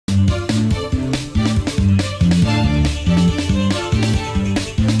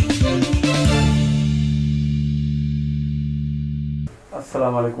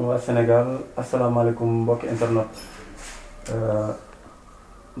asalaamaaleykum waa Sénégal asalaamaaleykum mbokki internet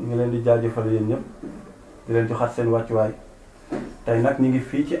ñu ngi leen di jaajëfal yéen ñëpp di leen joxaat seen wàccuwaay tey nag ñu ngi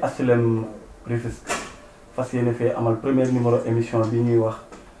fii ci HLM Rufisque fas yéene fee amal premier numéro émission bi ñuy wax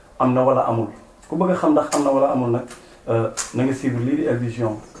am na wala amul ku bëgg a xam ndax am na wala amul nag na nga suivre lii di El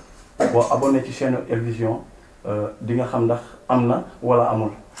Vision boo abonné ci chaîne El Vision di nga xam ndax am na wala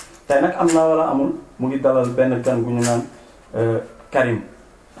amul tey nag am na wala amul mu ngi dalal benn gan gu ñu naan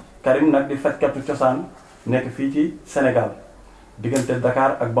Karim nag di fetkatu cosaan nekk fii ci Sénégal diggante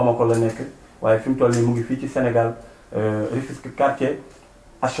Dakar ak Bamako la nekk waaye fi mu toll nii mu ngi fii ci Sénégal Rufisque quartier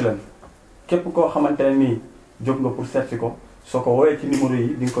HLM képp koo xamante ne nii jóg nga pour seet si ko soo ko woowee ci numéro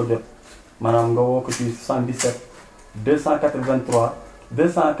yi di nga ko jot maanaam nga woo ko ci 77 283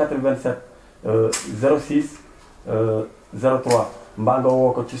 287 06 03 mbaa nga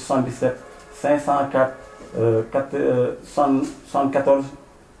woo ko ci 77 504 74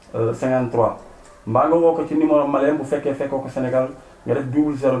 53 mbaa nga woo ko ci numéro malien bu fekkee fekkoo ko Sénégal nga def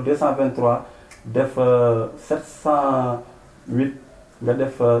 00 223 def 708 nga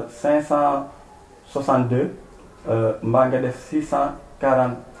def 562 mbaa nga def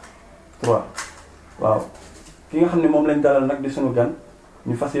 643 waaw ki nga xam ne moom lañ dalal nag di sunu gan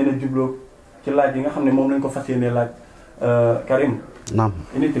ñu fas yéene jubloo ci laaj yi nga xam ne moom lañ ko fas yéene laaj Karim. Naam.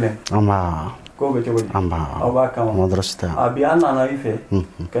 Initi leen. Amba. Ko be chobodi. Amba. Awa kama. Madrasta. Abi anna na ife.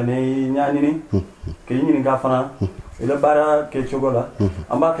 Kane nyani ni. Ke yini nga fana. Ila bara ke chogola.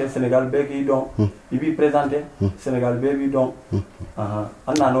 Amba ke Sénégal be ki don. Ibi présenté Sénégal be bi don. Aha.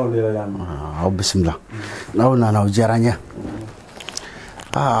 Anna no le yan. Ah, bismillah. Naw na naw jaranya.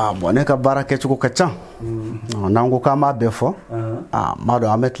 Ah, bone ka bara ke chugo kacha. Nango kama befo. Ah, mado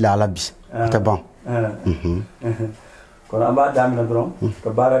amet la alabi. C'est bon. Kon amba damina dron ko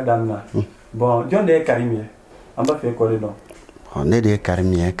bara damina bon jonde Karim ye amba fe ko le don ne de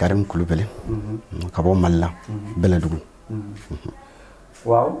Karim ye Karim Kulubele ka bo Malla Beledugu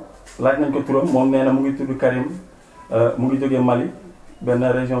waaw laaj nañ ko turam moom neena mu ngi tuddu Karim mu ngi joge Mali ben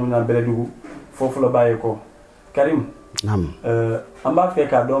région bi na Beledugu fofu la baye ko Karim nam amba fe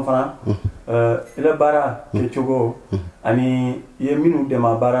ka don fana ila bara ke chogo ani ye minu de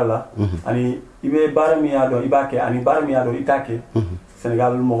ma bara la ani ibe bara mi ado ibake ani bara mi ado itake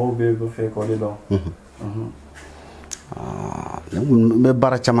Sénégal mo be be fe ko de don me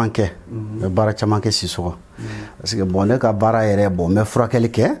bara chamanke me bara chamanke siso parce que bonne ka bara yere bo me frakeli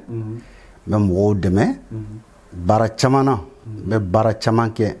ke me mo deme bara chamana me bara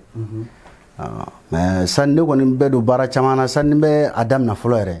chamanke mais sanni ko nimbe do bara chamana sanni be adam na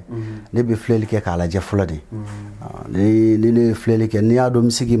folo yere ne be fleli ke kala je folo de ni fleli ke ni ado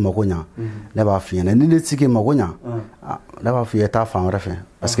misigi makonya ne ba fi ne ni sigi makonya ne ba fi ta fa refe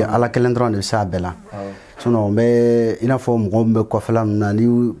parce que ala kelendron de sa bela sono me ina fo mo be ko felam na ni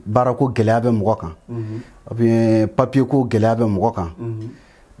bara ko gele be mo kan bien papier ko gele be mo kan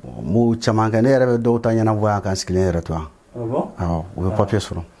mo chamanga ne rebe do ta nyana voya kan skile re to bon ah o papier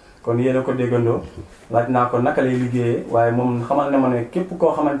suru kon yéen ko déggandoo laaj naa ko naka lay liggéeyee waaye moom xamal ne ma ne képp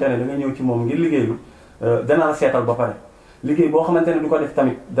koo xamante ne da nga ñëw ci moom ngir liggéeylu dana la seetal ba pare liggéey boo xamante ne du ko def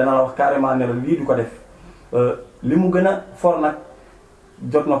tamit dana la wax carrément ne la lii du ko def li mu gën a for nag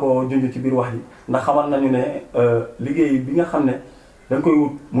jot na ko junj ci biir wax yi ndax xamal nañu ne liggéey bi nga xam ne da nga koy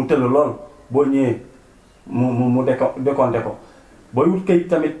wut mu tëll lool boo ñëwee mu décompté ko booy wut kayit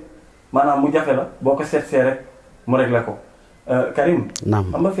tamit maanaam mu jafe la boo ko seetsee rek mu réglé ko Karim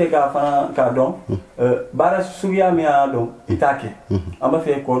amba fe ka fana ka don bara sugiya mi a don itake amba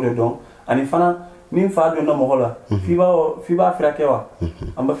fe ko do don ani fana min fa do na mogola fi ba frake wa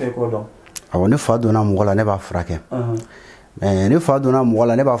amba fe ko don awo ne fa do na mogola ne ba frake mais ne fa do na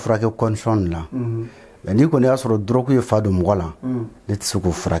mogola ne ba frake condition la mais ni ko ne asoro droku ye fa do mogola ne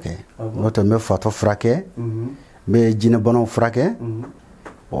tsuko frake noto me fa to frake me jine bono frake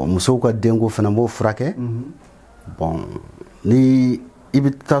bon muso ka dengo fana mo frake bon ni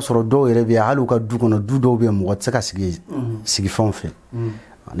ibita soro do yere bi halu ka du kono du do be mo tsaka sigi fon fe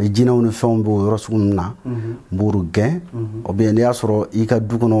ni jina woni fon bo rosun na mburu gen o be ni asoro i ka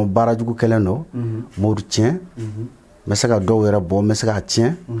du kono barajugu keleno mburu tien me saka do yere bo me saka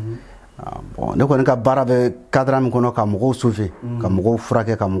tien bon ne ko ni ka bara be cadram kono ka mo soufe ka mo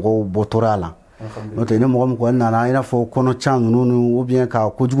frake ka mo botorala no te ne mo ko na ina fo kono chan nunu ou bien ka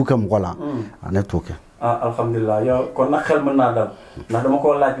ko jugu ke mo la ane toke alhamdulilah yow kon nag xel mën naa dal ndax dama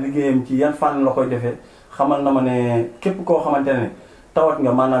ko laaj liggéeyam ci yan fànn la koy defee xamal na ma ne képp koo xamante ne tawat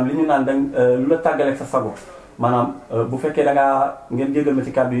nga maanaam li ñu naan da lu la tàggaleeg sa sago maanaam bu fekkee da ngaa ngeen jégal ma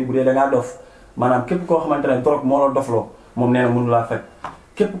ci kàddu yi bu dee da ngaa dof maanaam képp koo xamante ne drogue moo la dofloo moom nee na mënu laa fekk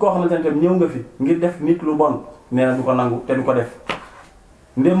képp koo xamante ne tam ñëw nga fi ngir def nit lu bon nee na du ko nangu te du ko def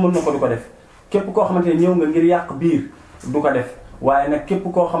ndem mën na ko du ko def képp koo xamante ne ñëw nga ngir yàq biir du ko def waaye nag képp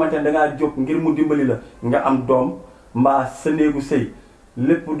koo xamante ne dangaa jóg ngir mu dimbali la nga am doom mbaa sa néegu sëy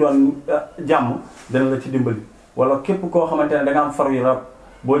lépp doon jàmm dana la ci dimbali wala képp koo xamante ne danga am faru yu rab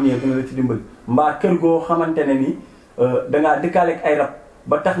boo ñëwee dana la ci dimbali mbaa kër goo xamante ne ni dangaa dëkkaaleeg ay rab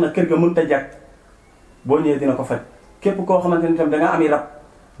ba tax na kër ga mënut a jag boo ñëwee dina ko faj képp koo xamante ne tam dangaa ami rab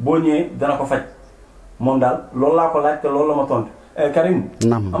boo ñëwee dana ko faj moom daal loolu laa ko laaj te loolu la ma tontu. Karim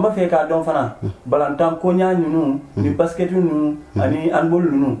amba fe ka don fana balantan ko nya nunu ni basket nunu ani handball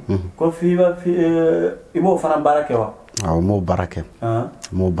nunu ko fi ibo fana barake wa aw mo barake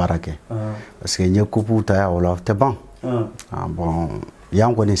parce que nye kupu ta ya wala te ban bon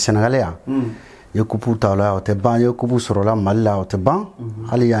yango ni sénégalais ya ye kupu ta la te ban ye kupu soro la mal la te ban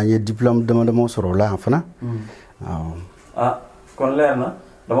hali ya ye diplôme de mo soro la fana kon leer na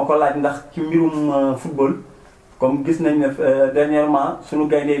dama ko laaj ndax ci mbirum football comme gis nañ ne dernièrement suñu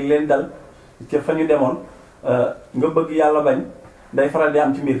gaynde yi leen dal ci fa ñu demoon nga bëgg yàlla bañ day faral di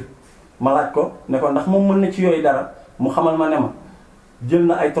am ci mbir ma laaj ko ne ko ndax moom mën na ci yooyu dara mu xamal ma ne ma jël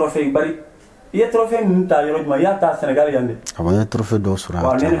na ay trophée yu bari ye trophée nu taa yoroj ma yaa taa Sénégal yande xam trophée doo sura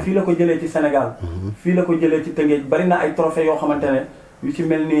waaw nee na fii la ko jëlee ci Sénégal fii la ko jëlee ci Tëngéej bari na ay trophée yoo xamante ne yu ci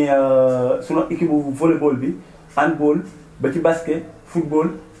mel ni sunu équipe bu volleyball bi handball ba ci basket football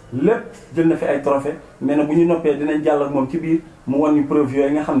lépp jël na fi ay trophée nee na bu ñu noppee dinañ jàll ak moom ci biir mu wan ñu preuve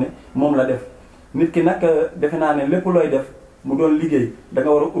yooyu nga xam ne moom la def nit ki nag defe naa ne lépp looy def mu doon liggéey da nga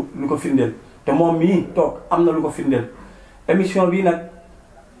war a ut lu ko firndeel te moom mii toog am na lu ko firndeel émission bii nag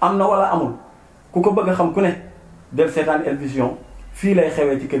am na wala amul ku ko bëgg a xam ku ne del seetaan El Vision fii lay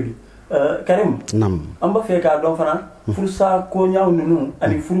xewee ci kër gi Karim am ba feekaa doon fanaan fur sa ko ñaaw ni nu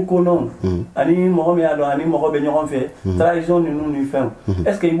ani furu ko noonu ani moxom yaa doon ani moxo be ñoxom fee trahison ni nu nuy fen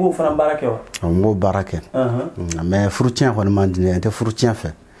est ce que i b'o fana baara kɛ wa mo baara kɛ mais furu tiɲɛ kɔni man di ne tɛ furu tiɲɛ fɛ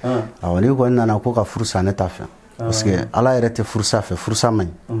awɔ ni kɔni nana ko ka furu sa ne t'a fɛ parce que ala yɛrɛ tɛ furu sa fɛ furu sa man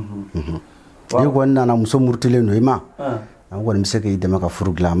ɲi ni kɔni nana muso murutilen don i ma an kɔni bɛ se k'i dɛmɛ ka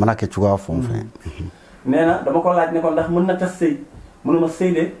furu dilan a mana kɛ cogoya fɛn fɛn nee na dama ko laaj ne ko ndax mën na tas sëy mënuma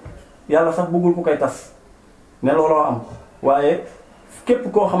sëy de yàlla sax bëggul ku koy tas ne looloo am waaye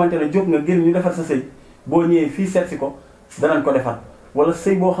képp koo xamante ne jóg nga ngir ñu defar sa sëy boo ñëwee fii seet si ko danañ ko defar wala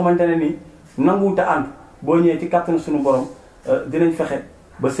sëy boo xamante ne ni nanguwuta ànd boo ñëwee ci kàttanu suñu borom dinañ fexe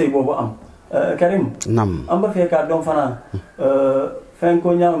ba sëy boobu am Karim am ba feekaa doom fanaa fen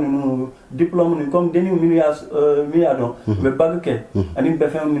ko ñaaw ni nu diplôme ni comme deni mi ya don be bag ke ani be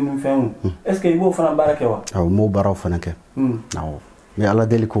fen ni fen est ce que ibo fana barake wa aw mo baraw fana ke aw mais ala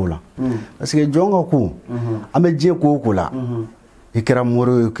deli ko la parce que jonga ku ame je ko la ikra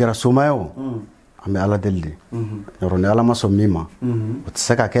moro ikra sumayo ame ala deli yoro ne ala maso mima o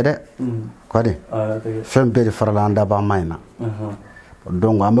tsaka kede ko de fen be de farala anda ba mayna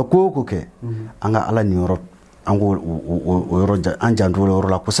donc ame ko ke anga ala ni Europe ango yoro anjandu yoro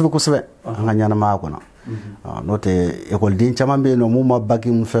la kusebe anga nyana ma ko na note école din chama be no muma baki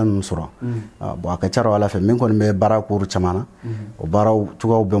mu fen sura bo aka charo ala fe min ko me bara ko ru chamana o bara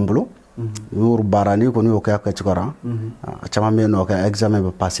tuga bembulo yoro bara ni ko ni o ka chikora chama me no ka examen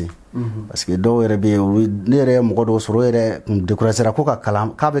be passé parce que do yere be ni re mo ko do suro yere décourager ko ka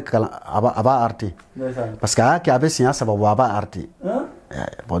kalam ka be kalam aba arti parce que ka be science sababu aba arti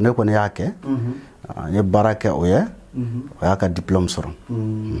bon ne ko ne yake ye barake oye oya ka diplôme soro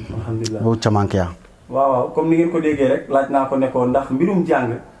alhamdulillah bo chamankia waaw comme ni ngeen ko déggee rek laaj naa ko ne ko ndax mbirum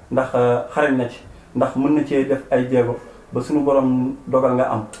jàng ndax xarañ na ci ndax mën na cee def ay jéego ba suñu borom dogal nga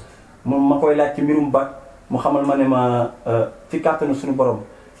am moom ma koy laaj ci mbirum bac mu xamal ma ne ma ci kàttanu suñu borom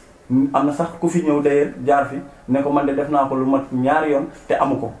am na sax ku fi ñëw d'ailleurs jaar fi ne ko man de def naa ko lu mat ñaari yoon te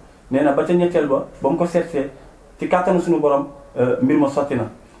amu ko nee na ba ca ñetteel ba mu ko seetsee ci kàttanu suñu borom mbir ma sotti na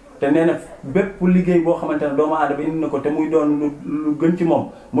te nee na bépp liggéey boo xamante ne doomu aadama indi na ko te muy doon lu gën ci moom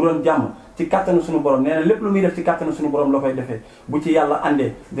mu doon jàmm ci kàttanu suñu borom nee na lépp lu muy def ci kàttanu suñu borom la koy defee bu ci yàlla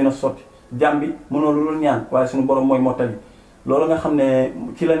àndee dina sotti jàmm bi mënoo lu dul ñaan waaye suñu borom mooy mottali loolu nga xam ne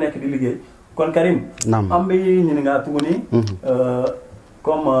ci la nekk di liggéey kon Karim ambe ñini nga tuguni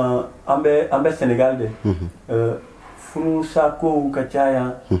comme ambe Sénégal de furu sa ko ka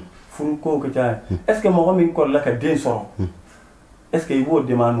caya furu ko ka caya est-ce que mo mi ko la ka den soro est-ce que il faut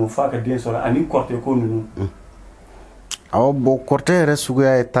demander fa ka den soro ani korte ko nunu aw bo korte re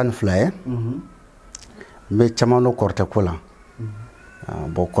suguya tan flaye me chamano korte ko la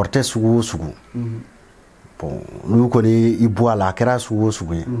bo korte sugu bon nous connaît i boit la kera sugu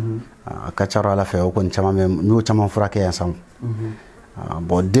ka charo la fe ko chama me ñu chama frake ensemble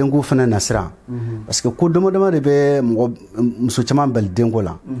bon denko fana nasira parce que ko dama de bɛ muso caman bɛli denko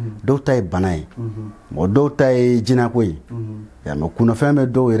la dɔw ta ye bana ye bon dɔw ta ye jinako ye mais kunnafɛn bɛ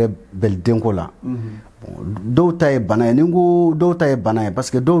dɔw yɛrɛ bɛli denko la dɔw ta ye bana ye ni ko dɔw ta ye bana ye parce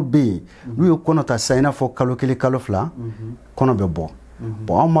que dɔw bɛ yen n'u ye kɔnɔ ta sisan i n'a fɔ kalo 1 kalo 2 kɔnɔ bɛ bɔ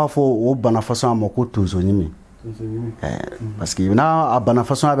bon an b'a fɔ o bana façon ma ko tonso ɲimi parce que n'a bana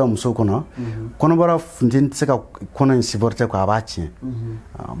façon a bɛ muso kɔnɔ kɔnɔbara funteni tɛ se ka kɔnɔ in supporter quoi a b'a tiɲɛ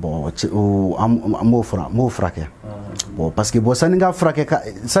bon an m'o furakɛ bon parce que bon sani ka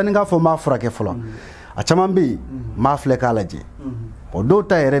fɔ n b'a furakɛ fɔlɔ a caman bɛ yen n b'a filɛ k'a lajɛ bon dɔw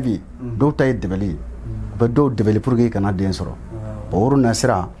ta yɛrɛ bɛ yen dɔw ta ye dɛbɛli ye u bɛ dɔw dɛbɛli pour que i kana den sɔrɔ bon o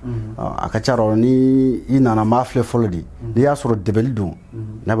nasira a ka ca rɔ ni i nana n b'a filɛ fɔlɔ de n'i y'a sɔrɔ dɛbɛli don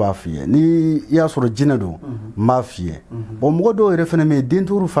ne b'a f'i ye ni i y'a sɔrɔ jinɛ don n b'a f'i ye bon mɔgɔ dɔw yɛrɛ fana bɛ yen den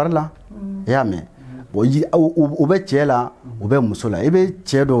t'olu fari la i y'a mɛn bon o bɛ cɛ la o bɛ muso la i bɛ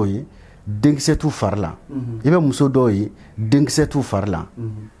cɛ dɔw ye denkisɛ t'u fari la i bɛ muso dɔw ye denkisɛ t'u fari la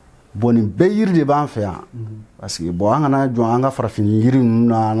bon nin bɛɛ yiri de b'an fɛ yan parce que bon an kana jɔ an ka farafin yiri ninnu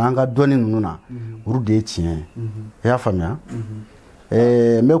na n'an ka dɔnni ninnu na olu de ye tiɲɛ ye i y'a faamuya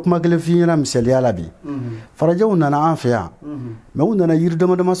n bɛ kuma kelen f'i ɲɛna misaliya la bi farajɛw nana an fɛ yan mais u nana yiri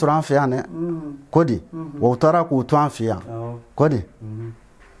dama dama sɔrɔ an fɛ yan dɛ ko di wa u taara k'u to an fɛ yan ko di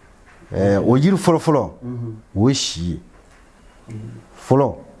o yiri fɔlɔ-fɔlɔ o ye si ye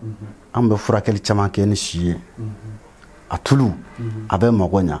fɔlɔ an bɛ furakɛli caman kɛ ni si ye a tulu a bɛ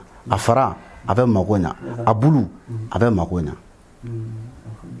mago ɲa a fara a bɛ mago ɲa a bulu a bɛ mago ɲa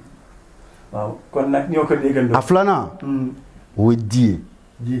a filanan o ye di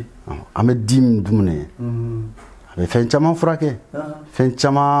ye an bɛ di min dumuni ye a bɛ fɛn caman furakɛ fɛn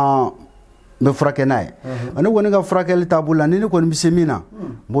caman bɛ furakɛ n'a ye ne kɔni ka furakɛli taabolo la ni ne kɔni bɛ se min na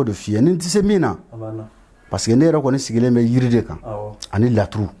n b'o de f'i ye ni n tɛ se min na parce que ne yɛrɛ kɔni sigilen bɛ yiri de kan ani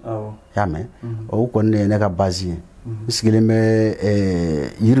laturu i y'a mɛn o kɔni ye ne ka base ye n sigilen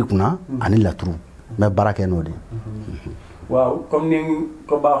bɛ yiri kunna ani laturu n bɛ baara kɛ n'o de waaw comme ni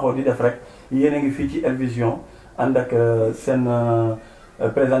ko baaxoo di def rek yéen a ngi fii ci El Vision ànd ak seen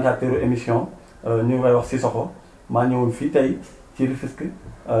présentateur émission ñu ngi koy wax Sissoko maa ñëwoon fii tey ci Rufisque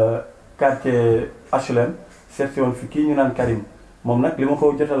quartier HLM seet si woon fi kii ñu naan Karim moom nag li ma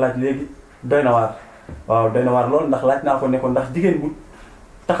ko jot a laaj léegi doy na waar waaw doy na waar lool ndax laaj naa ko ne ko ndax jigéen bu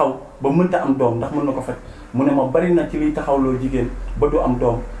taxaw ba mënta am doom ndax mën na ko fekk mu ne ma bari na ci liy taxawloo jigéen ba du am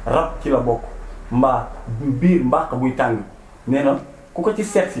doom rab ci la bokk mbaa biir mbàq buy tàng nee na ku ko ci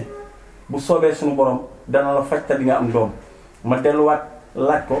seet si bu soobee suñu borom dana la faj te di nga am doom ma delluwaat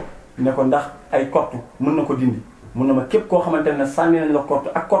laaj ko ne ko ndax ay kott mën na ko dindi mun na ma képp koo xamante ne sànni nañ la kott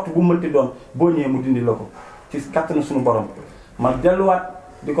ak kott bu mënti doon boo ñëwee mu dindi la ko ci kàttanu suñu borom ma delluwaat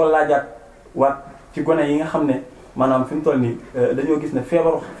di ko laajaat waat ci gone yi nga xam ne maanaam fi mu toll nii dañoo gis ne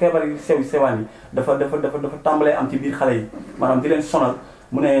feebar yi sewaan yi dafa tàmbalee am ci biir xale yi maanaam di leen sonal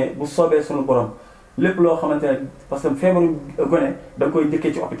mu ne bu soobee suñu borom lépp loo xamante ne parce que feebaru gone da nga koy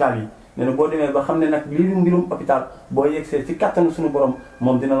jëkkee ci hôpital yi nee na boo demee ba xam ne nag lii mbirum hôpital boo yegsee ci kattanu suñu borom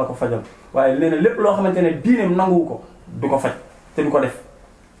moom dina la ko fajal waaye nee na lépp loo xamante ne diineem nanguwu ko du ko faj te du ko def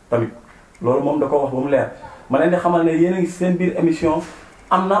tamit loolu moom da ko wax ba mu leer ma leen di xamal ne yéen a ngi seen biir émission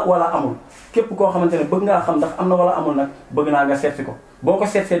am na wala amul képp koo xamante ne bëgg ngaa xam ndax am na wala amul nag bëgg naa nga seetsi ko boo ko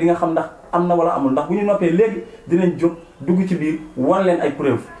seetsee di nga xam ndax am na wala amul ndax bu ñu noppee léegi dinañ jóg dugg ci biir wan leen ay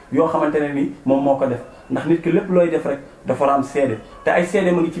preuve yoo xamante ne ni moom moo ko def ndax nit ki lépp looy def rek dafa war a am seede te ay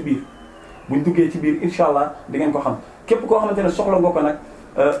seede ma ngi ci biir buñ duggee ci biir incha allah di ngeen ko xam képp koo xamante ne soxla nga ko nag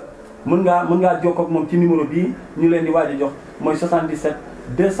mën ngaa jokkoo ak moom ci numéro bii ñu leen di waaj a jox mooy 77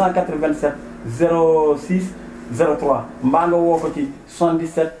 287 06 03 mbaa nga woo ko ci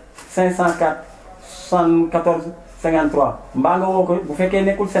 77 504 74 53 mbaa nga woo ko bu fekkee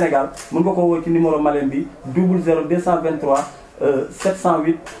nekkul Sénégal mën nga ko woo ci numéro Malem bi 00 223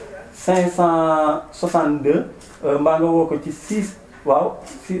 708 562 mbaa nga woo ko ci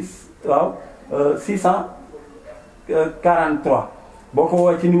 643 boo ko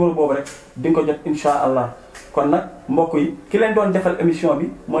woowee ci numéro boobu rek di nga ko jot incha allah kon nag mbokk yi ki leen doon defal émission bi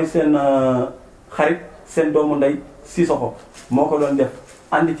mooy seen xarit seen doomu ndey Sissoko moo ko doon def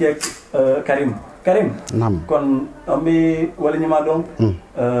andi ceeg Karim kon ambi wala ñima donc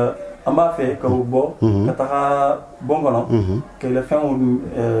amba fe ko bo kata bongono que le fin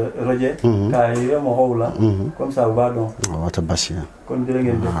roje kay mo howla comme ça va donc wata basia kon jere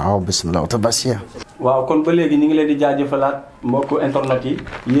ngeen waaw bismillah wata basia waaw kon ba léegi ñu ngi leen di jaajëfalaat mbokku internet yi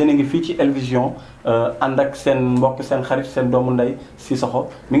yéen a ngi fii ci El Vision ànd ak seen mbokk seen xarit seen doomu ndey Sissoko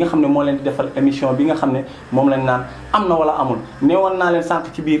mi nga xam ne moo leen di defal émission bi nga xam ne moom lañ naan am na wala amul neewoon naa leen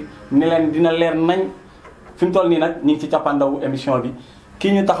sànq ci biir ne leen dina leer nañ fi mu toll nii nag ñu ngi ci cappaandawu émission bi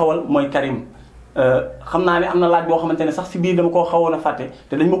kii ñu taxawal mooy Karim xam naa ne am na laaj boo xamante ne sax si biir dama koo xawoon a fàtte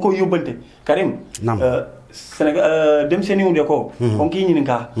te dañ ma koo yóbbante Karim. Sénégal denmisɛnninw de ko ko k'i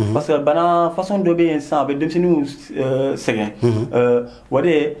ɲininka parce que bana façon dɔ bɛ yen sisan a bɛ denmisɛnninw sɛgɛn o de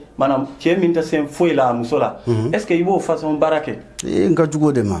ye maanaam cɛ min tɛ se foyi la muso la est ce que i b'o façon baara kɛ n ka jugu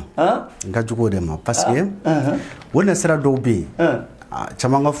o de ma n ka jugu o de ma parce que o nasira dɔw bɛ yen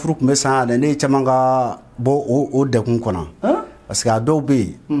caman ka furu tun bɛ san ne ye caman ka bɔ o dekun kɔnɔ parce que a dɔw bɛ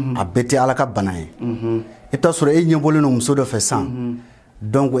yen a bɛɛ tɛ ala ka bana ye i bɛ taa sɔrɔ e ɲɛbɔlen don muso dɔ fɛ san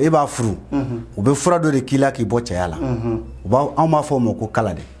donc e b'a furu u bɛ fura dɔ de k'i la k'i bɔ cɛya la anw b'a fɔ o ma ko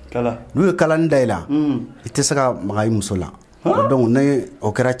kala de n'u ye kalani da i la i tɛ se ka maga i muso la donc ne o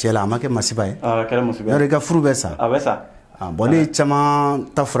kɛra cɛ la a ma kɛ masiba ye yɔrɔ i ka furu bɛ sa bon ne ye caman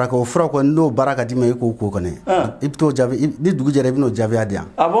ta furakɛ o fura kɔni n'o baara ka di ma i k'o ko kɔni i bɛ t'o jaabi ni dugu jɛra i bɛ n'o jaabiya di yan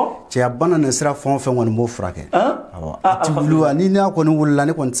cɛya bana nin sira fɛn o fɛn kɔni b'o furakɛ a ti wuli wa ni n'a kɔni wulila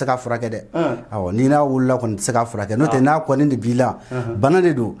ne kɔni tɛ se k'a furakɛ dɛ awɔ ni n'a wulila kɔni tɛ se k'a furakɛ n'o tɛ n'a kɔni de b'i la bana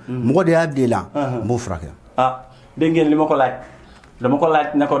de don mɔgɔ de y'a bila i la n b'o furakɛ. dégg ngeen li ma ko laaj dama ko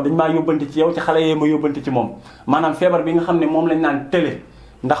laaj ne ko dañ maa yóbbante ci yow ci xale yee ma yóbbante ci moom maanaam feebar bi nga xam ne moom lañ naan télé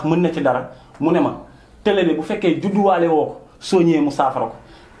ndax mën na ci dara mu ne ma télé de bu fekkee judduwaale woo ko soo ñëwee mu saafara ko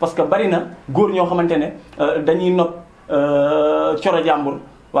parce que bari na góor ñoo xamante ne dañuy nopp coro jàmbur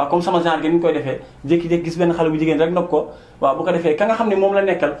waaw comme sama genre gi ni ñu koy defee jékki-jékki gis benn xale bu jigéen rek nopp ko waaw bu ko defee ka nga xam ne moom la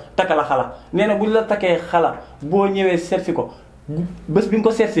nekkal takka la xala nee na buñ la takkee xala boo ñëwee seetsi ko bés bi nga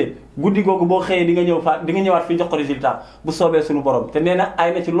ko seetsee guddi googu boo xëyee di nga ñëw di nga ñëwaat fii jox ko résultat bu soobee suñu borom te nee na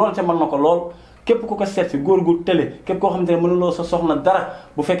ay na ci lool te mën na ko lool képp ku ko seet si góor gu télé képp koo xamante ne mënuloo sa soxna dara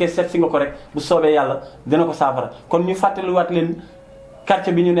bu fekkee seet si nga ko rek bu soobee yàlla dina ko saafara kon ñu fàttaliwaat leen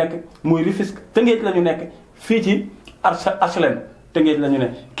quartier bi ñu nekk muy Rufisque Tëngéej la ñu nekk fii ci HLM Tëngéej la ñu ne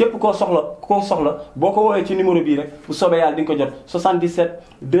képp koo soxla boo ko woowee ci numéro bii rek bu soobee yàlla di nga ko jot 77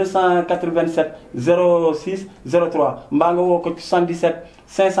 287 06 03 mbaa nga woo ko ci 77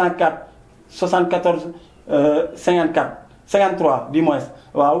 504 74 53 du moins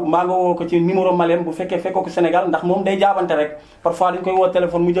waaw mbaa nga woo ko ci numéro Malem bu fekkee fekkoo ko Sénégal ndax moom day jaabante rek parfois dañ koy woo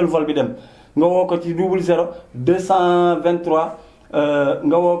téléphone mu jël vol bi dem nga woo ko ci 00 223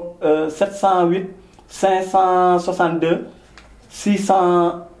 nga woo 708 562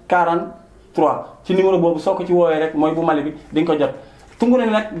 643 ci numéro boobu soo ko ci woowee rek mooy bu Mali bi di nga ko jot tungu ne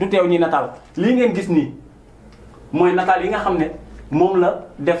nag du teew ñi nataal lii ngeen gis nii mooy nataal yi nga xam ne moom la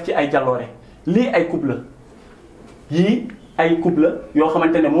def ci ay jaloore lii ay coupe la yii ay coupe la yoo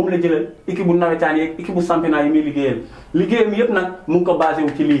xamante ne moom la jëlal équipe bu nawetaan yeeg équipe bu championnat yi muy liggéeyam yépp nag mu ngi ko basé wu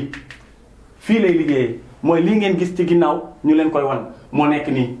ci lii fii lay liggéeyee mooy lii ngeen gis ci ginnaaw ñu leen koy wan moo nekk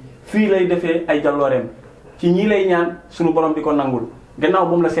nii fii lay defee ay jallooreem ci ñii lay ñaan suñu borom di ko nangul gannaaw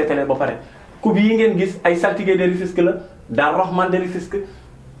bu mu la seetalee ba pare coupe yi ngeen gis ay saltige de Rufisque la daal Rahman de Rufisque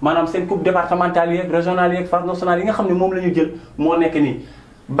maanaam seen coupe départementale yeeg régionale yeeg phase nationale yi nga xam ne moom la ñu jël moo nekk nii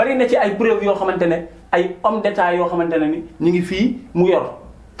bari na ci ay preuve yoo xamante ne ay homme d'état yoo xamante ne ni ñu ngi fii mu yor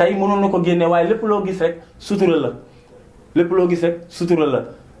tey mënoon na ko génne waaye lépp loo gis rek sutura la lépp loo gis rek sutura la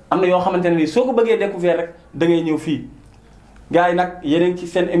am na yoo xamante ne ni soo ko bëggee découvrir rek da ngay ñëw fii gars yi nag yeneen ci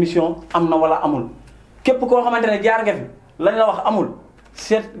seen émission am na wala amul képp koo xamante ne jaar nga fi lañ la wax amul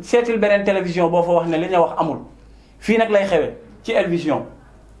seetil beneen télévision boo fa wax ne li ñu wax amul fii nag lay xewe ci El Vision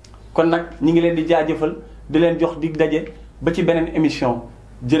kon nag ñi ngi leen di jaajëfal di leen jox dig daje ba ci beneen émission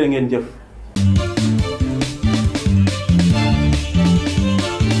jërë ngeen jëf